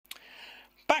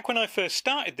Back when I first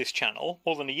started this channel,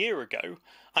 more than a year ago,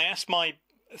 I asked my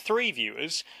 3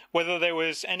 viewers whether there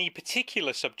was any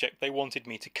particular subject they wanted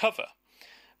me to cover.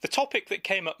 The topic that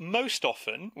came up most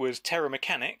often was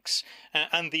terramechanics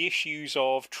and the issues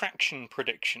of traction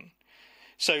prediction.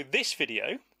 So this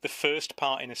video, the first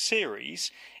part in a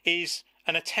series, is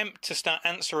an attempt to start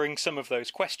answering some of those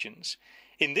questions.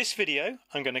 In this video,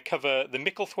 I'm going to cover the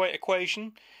Micklethwaite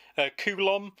equation,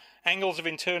 Coulomb, angles of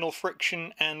internal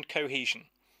friction and cohesion.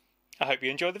 I hope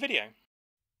you enjoy the video.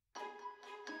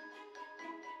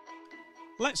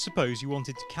 Let's suppose you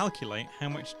wanted to calculate how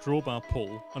much drawbar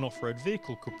pull an off-road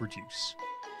vehicle could produce.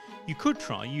 You could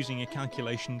try using a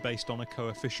calculation based on a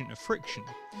coefficient of friction,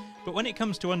 but when it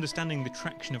comes to understanding the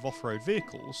traction of off-road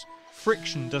vehicles,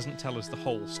 friction doesn't tell us the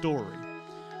whole story.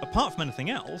 Apart from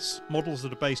anything else, models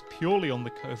that are based purely on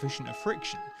the coefficient of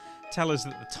friction tell us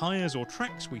that the tyres or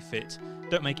tracks we fit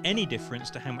don't make any difference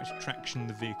to how much traction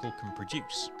the vehicle can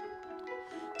produce.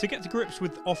 To get to grips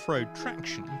with off-road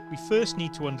traction, we first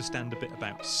need to understand a bit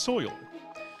about soil.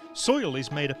 Soil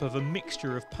is made up of a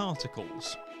mixture of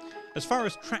particles. As far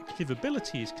as tractive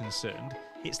ability is concerned,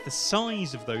 it's the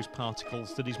size of those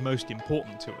particles that is most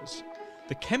important to us.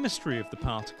 The chemistry of the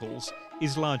particles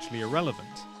is largely irrelevant.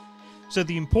 So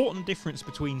the important difference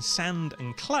between sand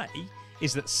and clay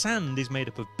is that sand is made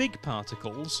up of big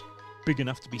particles, big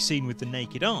enough to be seen with the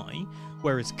naked eye,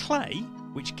 whereas clay,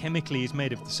 which chemically is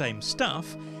made of the same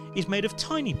stuff, is made of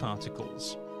tiny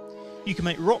particles. You can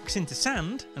make rocks into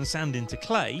sand and sand into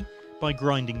clay by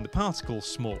grinding the particles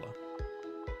smaller.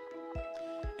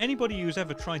 Anybody who's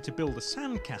ever tried to build a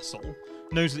sand castle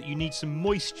knows that you need some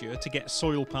moisture to get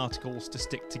soil particles to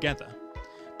stick together.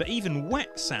 But even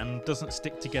wet sand doesn't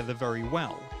stick together very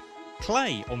well.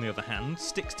 Clay, on the other hand,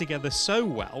 sticks together so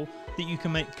well that you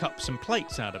can make cups and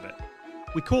plates out of it.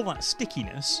 We call that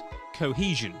stickiness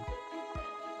cohesion.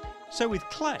 So with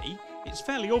clay, it's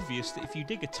fairly obvious that if you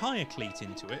dig a tyre cleat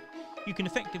into it, you can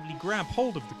effectively grab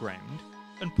hold of the ground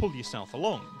and pull yourself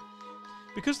along.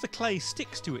 Because the clay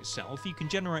sticks to itself, you can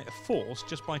generate a force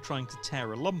just by trying to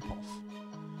tear a lump off.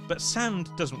 But sand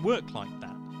doesn't work like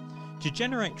that. To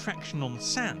generate traction on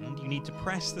sand, you need to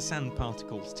press the sand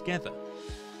particles together.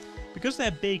 Because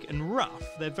they're big and rough,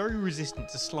 they're very resistant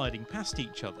to sliding past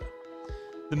each other.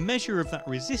 The measure of that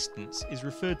resistance is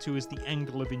referred to as the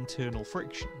angle of internal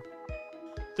friction.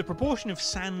 The proportion of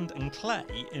sand and clay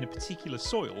in a particular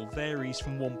soil varies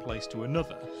from one place to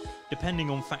another, depending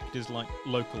on factors like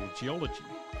local geology.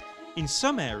 In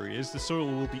some areas, the soil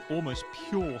will be almost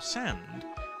pure sand,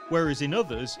 whereas in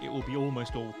others it will be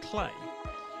almost all clay.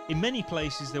 In many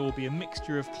places there will be a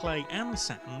mixture of clay and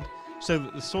sand, so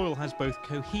that the soil has both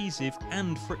cohesive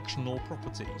and frictional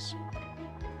properties.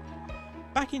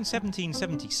 Back in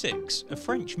 1776, a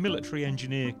French military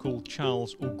engineer called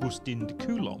Charles Augustin de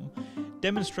Coulomb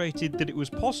demonstrated that it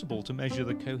was possible to measure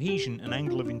the cohesion and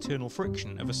angle of internal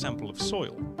friction of a sample of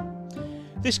soil.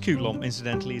 This Coulomb,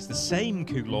 incidentally, is the same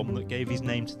Coulomb that gave his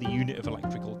name to the unit of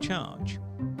electrical charge.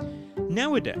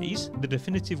 Nowadays, the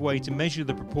definitive way to measure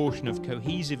the proportion of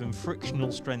cohesive and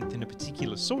frictional strength in a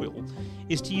particular soil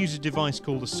is to use a device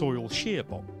called a soil shear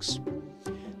box.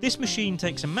 This machine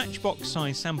takes a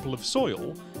matchbox-sized sample of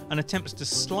soil and attempts to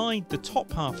slide the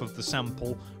top half of the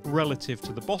sample relative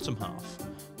to the bottom half,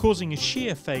 causing a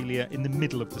shear failure in the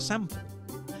middle of the sample.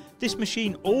 This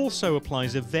machine also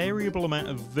applies a variable amount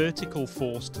of vertical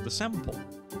force to the sample.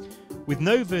 With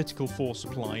no vertical force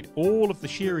applied, all of the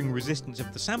shearing resistance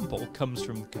of the sample comes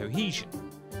from cohesion.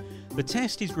 The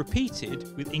test is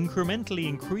repeated with incrementally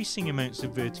increasing amounts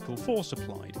of vertical force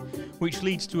applied, which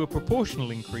leads to a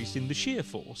proportional increase in the shear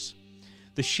force.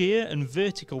 The shear and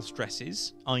vertical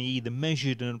stresses, i.e. the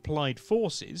measured and applied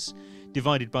forces,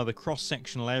 divided by the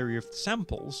cross-sectional area of the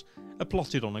samples, are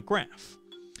plotted on a graph.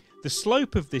 The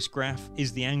slope of this graph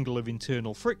is the angle of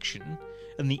internal friction,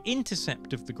 and the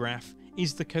intercept of the graph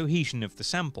is the cohesion of the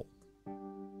sample.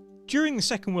 During the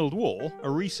Second World War, a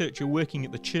researcher working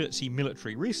at the Chertsey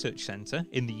Military Research Centre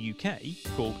in the UK,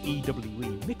 called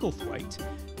EWE Micklethwaite,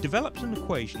 developed an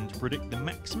equation to predict the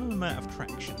maximum amount of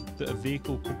traction that a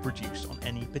vehicle could produce on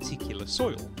any particular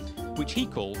soil, which he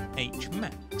called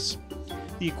Hmax.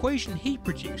 The equation he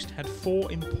produced had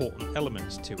 4 important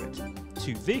elements to it: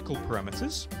 2 vehicle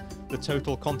parameters, the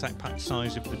total contact patch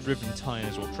size of the driven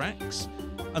tyres or tracks,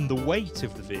 and the weight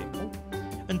of the vehicle,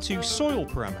 and 2 soil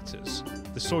parameters,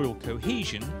 the soil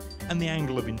cohesion and the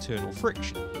angle of internal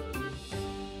friction.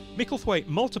 Micklethwaite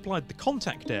multiplied the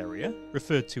contact area,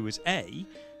 referred to as A,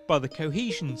 by the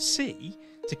cohesion C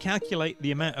to calculate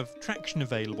the amount of traction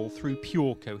available through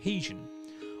pure cohesion.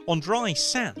 On dry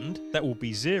sand, that will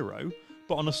be 0,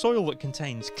 but on a soil that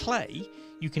contains clay,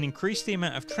 you can increase the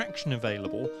amount of traction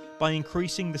available by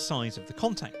increasing the size of the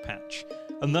contact patch,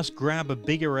 and thus grab a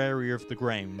bigger area of the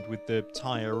ground with the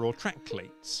tyre or track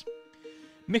cleats.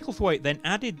 Micklethwaite then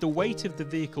added the weight of the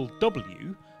vehicle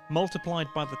W multiplied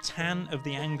by the tan of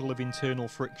the angle of internal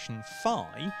friction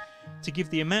phi to give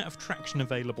the amount of traction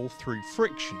available through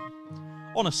friction.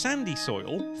 On a sandy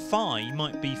soil, phi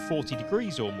might be 40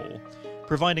 degrees or more,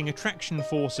 providing a traction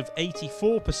force of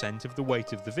 84% of the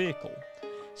weight of the vehicle.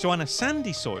 So on a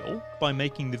sandy soil, by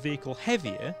making the vehicle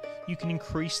heavier, you can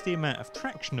increase the amount of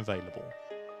traction available.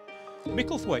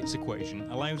 Micklethwaite's equation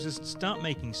allows us to start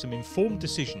making some informed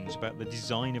decisions about the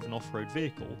design of an off-road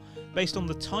vehicle based on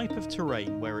the type of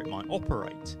terrain where it might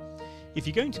operate. If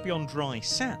you're going to be on dry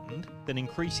sand, then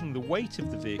increasing the weight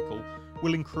of the vehicle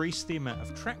will increase the amount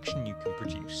of traction you can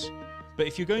produce. But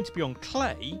if you're going to be on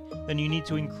clay, then you need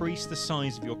to increase the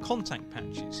size of your contact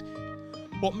patches.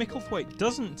 What Micklethwaite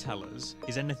doesn't tell us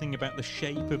is anything about the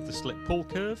shape of the slip-pull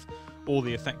curve, or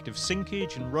the effect of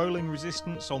sinkage and rolling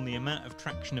resistance on the amount of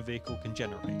traction a vehicle can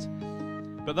generate.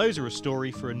 But those are a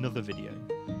story for another video.